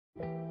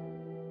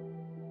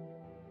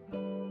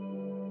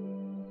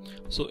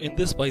So in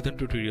this Python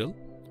tutorial,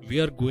 we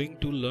are going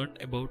to learn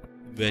about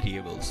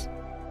variables.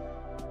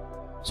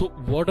 So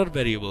what are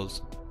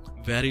variables?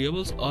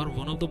 Variables are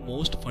one of the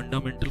most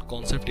fundamental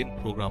concepts in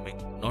programming,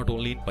 not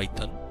only in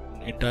Python,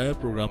 in entire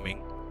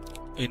programming.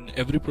 In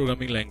every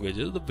programming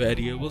languages, the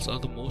variables are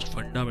the most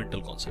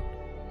fundamental concept.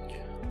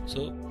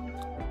 So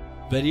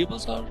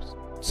variables are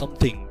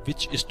something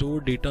which store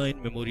data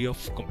in memory of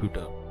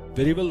computer.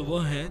 Variable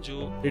वह हैं जो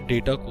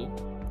data को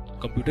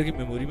computer की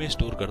memory में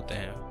store करते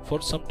हैं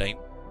for some time,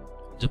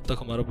 जब तक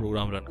हमारा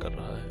प्रोग्राम रन कर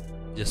रहा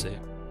है. जैसे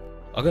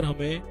अगर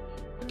हमें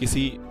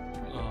किसी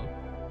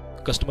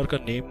कस्टमर का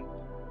नेम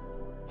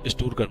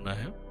स्टोर करना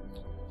है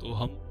तो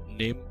हम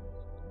नेम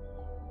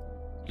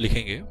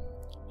लिखेंगे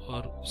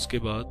और उसके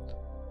बाद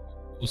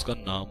उसका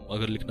नाम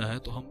अगर लिखना है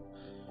तो हम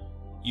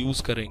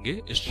यूज़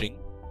करेंगे string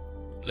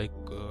like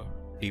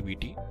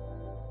dbt.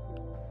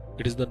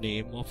 It is the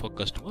name of a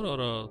customer or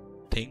a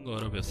thing or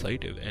a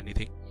website,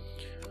 anything.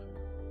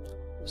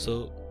 So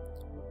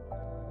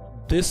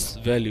this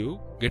value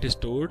get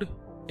stored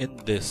in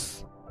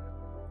this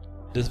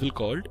will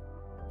called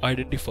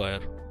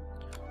identifier.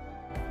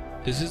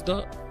 This is the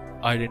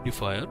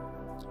identifier,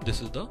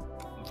 this is the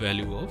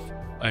value of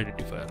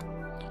identifier.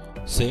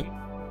 Same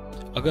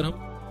अगर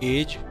हम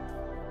age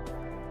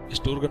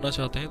store करना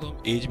चाहते हैं तो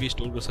हम as भी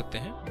store कर सकते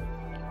हैं.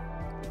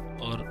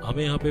 और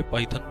हमें यहाँ पे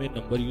पाइथन में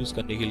नंबर यूज़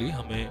करने के लिए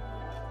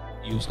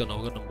हमें यूज़ करना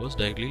होगा numbers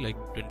directly like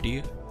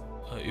 20.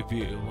 If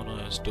we want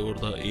to store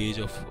the age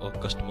of a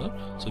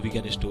customer so we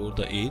can store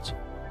the age.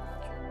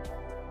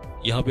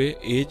 यहाँ पे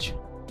एज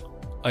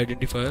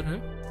आइडेंटिफायर है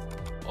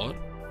और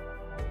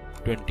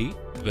 20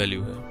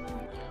 वैल्यू है.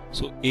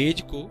 सो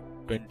एज को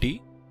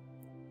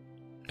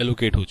 20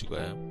 एलोकेट हो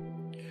चुका है.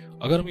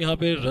 अगर हम यहाँ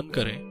पे रन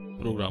करें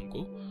प्रोग्राम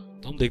को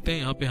तो हम देखते हैं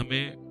यहाँ पे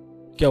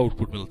हमें क्या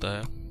आउटपुट मिलता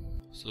है.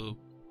 सो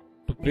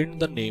to print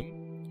the name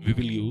we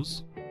will use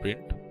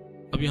print.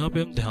 अब यहाँ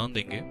पे हम ध्यान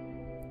देंगे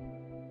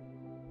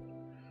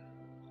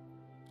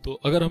तो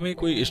अगर हमें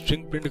कोई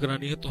स्ट्रिंग प्रिंट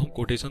करानी है तो हम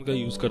कोटेशन का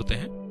यूज करते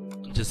हैं.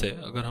 जैसे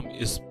अगर हम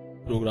इस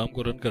प्रोग्राम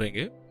को रन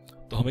करेंगे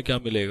तो हमें क्या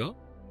मिलेगा,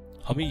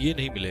 हमें ये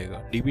नहीं मिलेगा,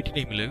 dbt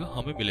नहीं मिलेगा,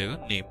 हमें मिलेगा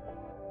नेम.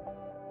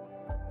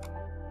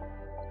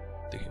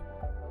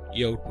 देखिए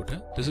ये आउटपुट है,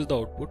 this is the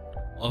output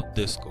of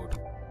this code.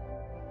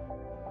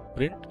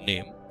 Print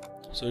name,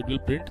 so it will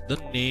print the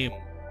name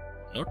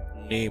not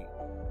name.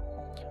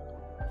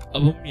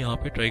 अब हम यहाँ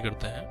पे ट्राई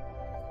करते हैं.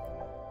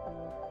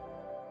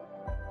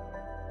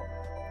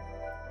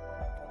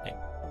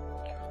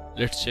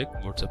 Let's check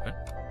what's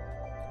happened.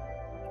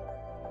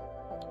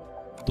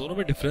 दोनों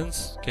में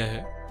डिफरेंस क्या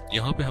है.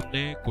 यहाँ पे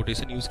हमने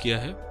कोटेशन यूज किया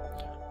है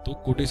तो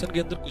कोटेशन के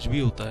अंदर कुछ भी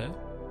होता है.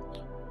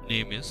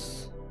 Name is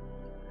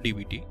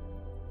dbt.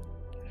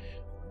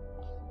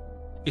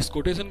 इस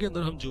कोटेशन के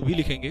अंदर हम जो भी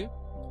लिखेंगे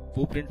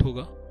वो प्रिंट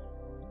होगा.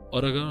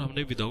 और अगर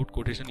हमने विदाउट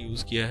कोटेशन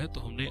यूज किया है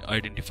तो हमने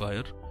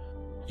आइडेंटिफायर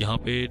यहाँ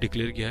पे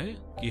डिक्लेयर किया है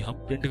कि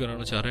हम प्रिंट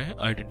कराना चाह रहे हैं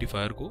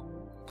आइडेंटिफायर को,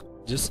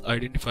 जिस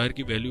आइडेंटिफायर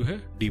की वैल्यू है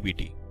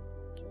dbt.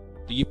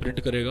 तो ये प्रिंट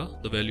करेगा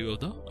the value of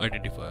the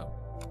identifier.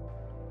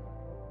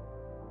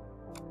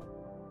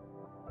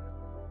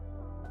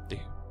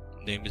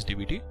 देखिए name is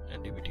dbt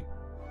and dbt.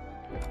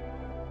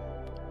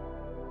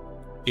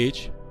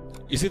 As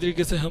इसी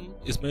तरीके से हम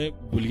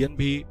इसमें बुलियन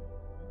भी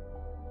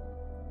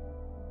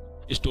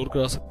स्टोर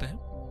करा सकते हैं,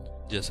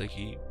 जैसे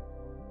कि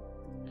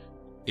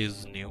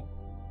is new.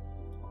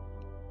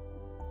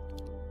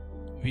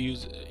 We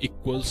use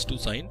equals to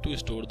sign to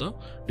store the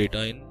data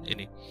in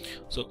any.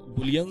 So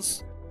booleans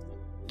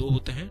दो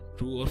होते हैं,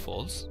 true और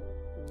false.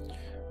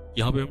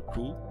 यहाँ पे हम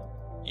true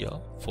या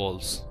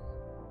false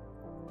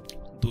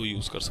दो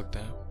यूज कर सकते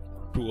हैं,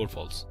 true और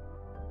false.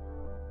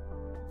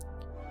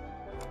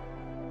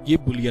 ये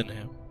boolean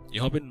है.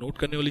 यहाँ पे नोट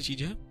करने वाली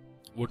चीज है,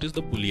 what is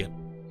the boolean?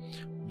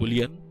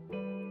 Boolean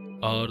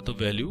are the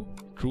value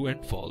true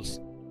and false.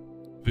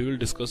 We will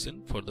discuss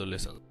in further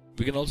lesson.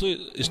 We can also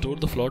store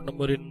the float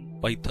number in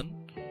Python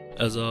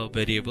as a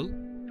variable.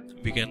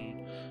 We can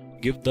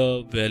give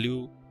the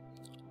value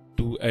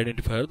to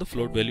identifier. The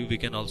float value we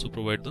can also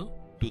provide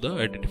to the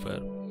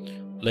identifier.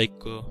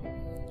 Like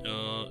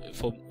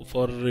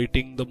for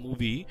rating the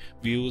movie,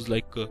 we use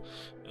like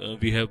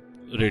we have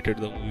rated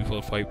the movie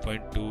for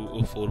 5.2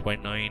 or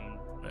 4.9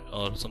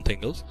 or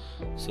something else.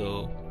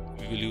 So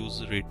we will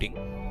use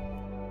rating.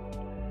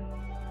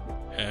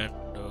 And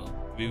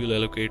we will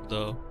allocate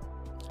the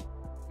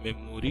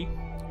memory.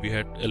 We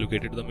had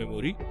allocated the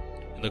memory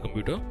in the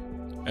computer,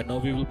 and now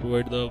we will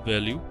provide the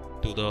value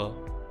to the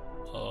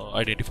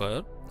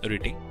identifier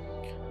rating.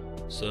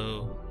 So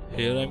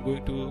here I am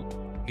going to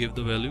give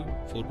the value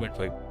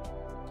 4.5.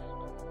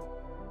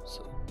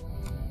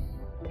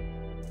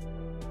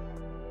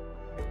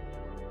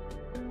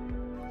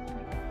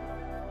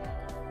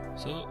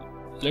 So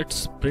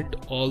let's print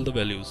all the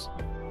values.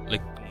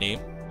 Like name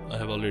I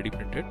have already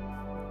printed.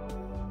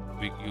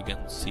 You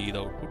can see the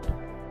output,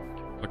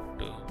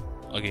 but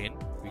again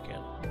we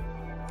can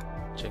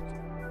check.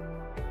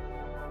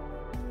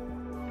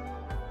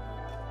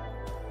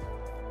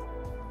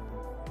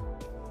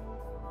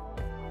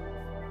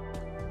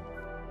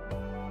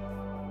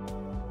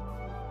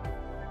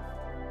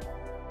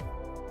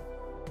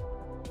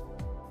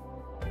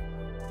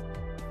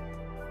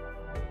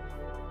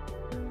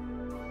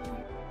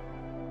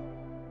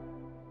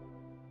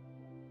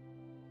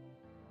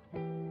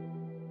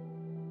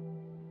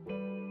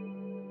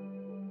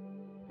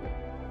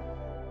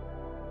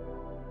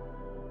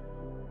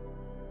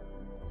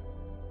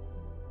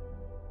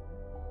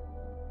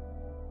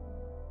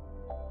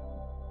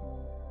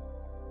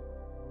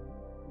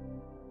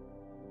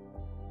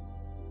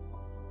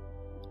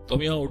 तो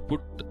हम यहाँ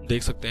output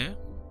देख सकते हैं.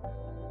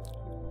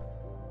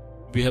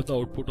 We have the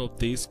output of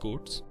these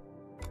codes,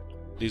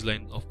 these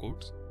lines of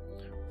codes.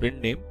 Print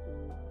name,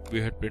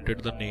 we had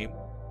printed the name.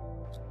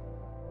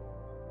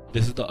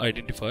 This is the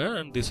identifier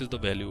and this is the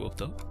value of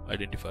the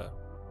identifier.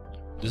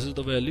 This is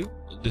the value,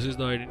 this is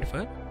the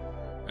identifier,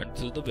 and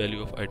this is the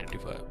value of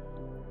identifier.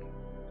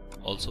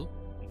 Also,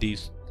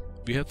 these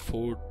we have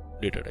 4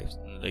 data types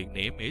like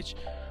name, age,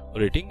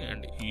 rating,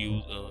 and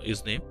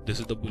is name. This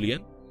is the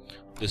Boolean,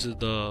 this is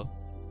the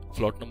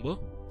float number,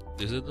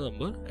 this is the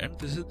number, and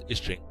this is the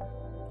string.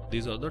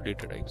 These are the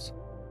data types.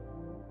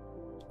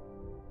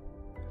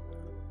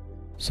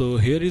 So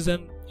here is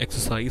an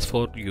exercise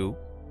for you.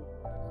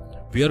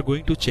 We are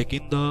going to check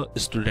in the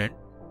student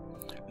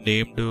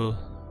named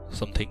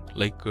something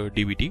like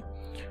DBT,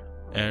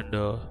 and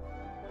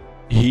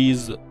he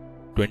is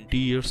 20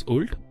 years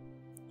old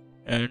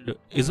and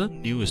is a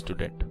new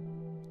student.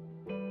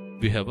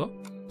 We have a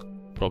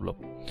problem.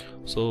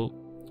 So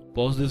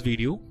pause this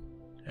video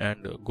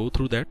and go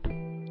through that.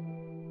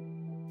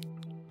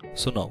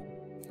 So now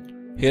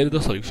here is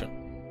the solution.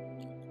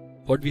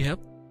 What we have?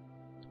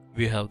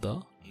 We have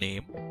the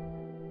name.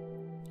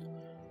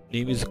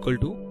 Name is equal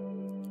to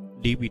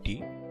DBT.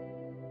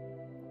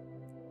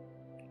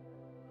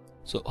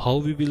 So how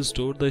we will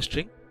store the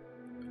string?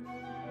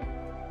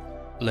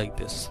 Like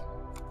this.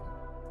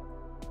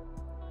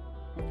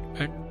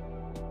 And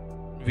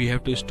we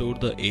have to store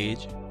the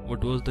age.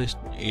 What was the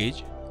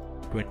age?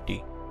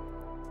 20.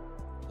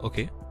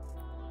 Okay.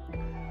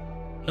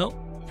 Now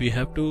we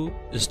have to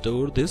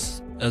store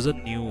this as a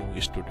new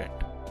student.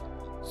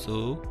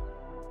 So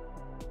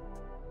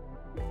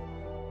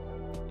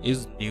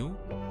is new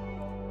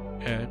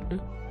and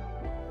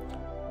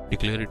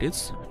declare it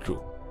is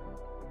true.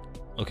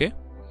 Okay.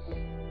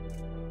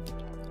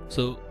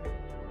 So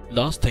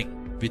last thing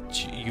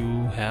which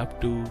you have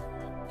to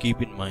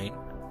keep in mind,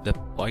 that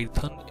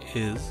Python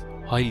is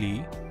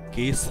highly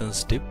case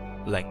sensitive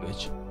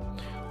language.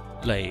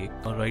 Like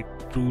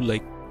write true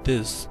like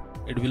this,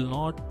 it will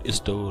not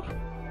store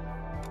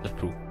the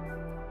true.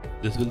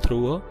 This will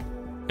throw a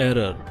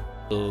error.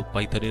 So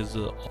Python is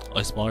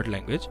a smart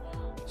language,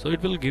 so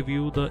it will give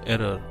you the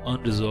error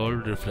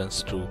unresolved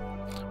reference true,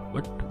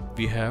 but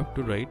we have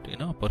to write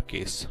in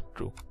uppercase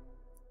true.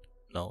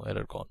 Now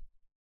error gone.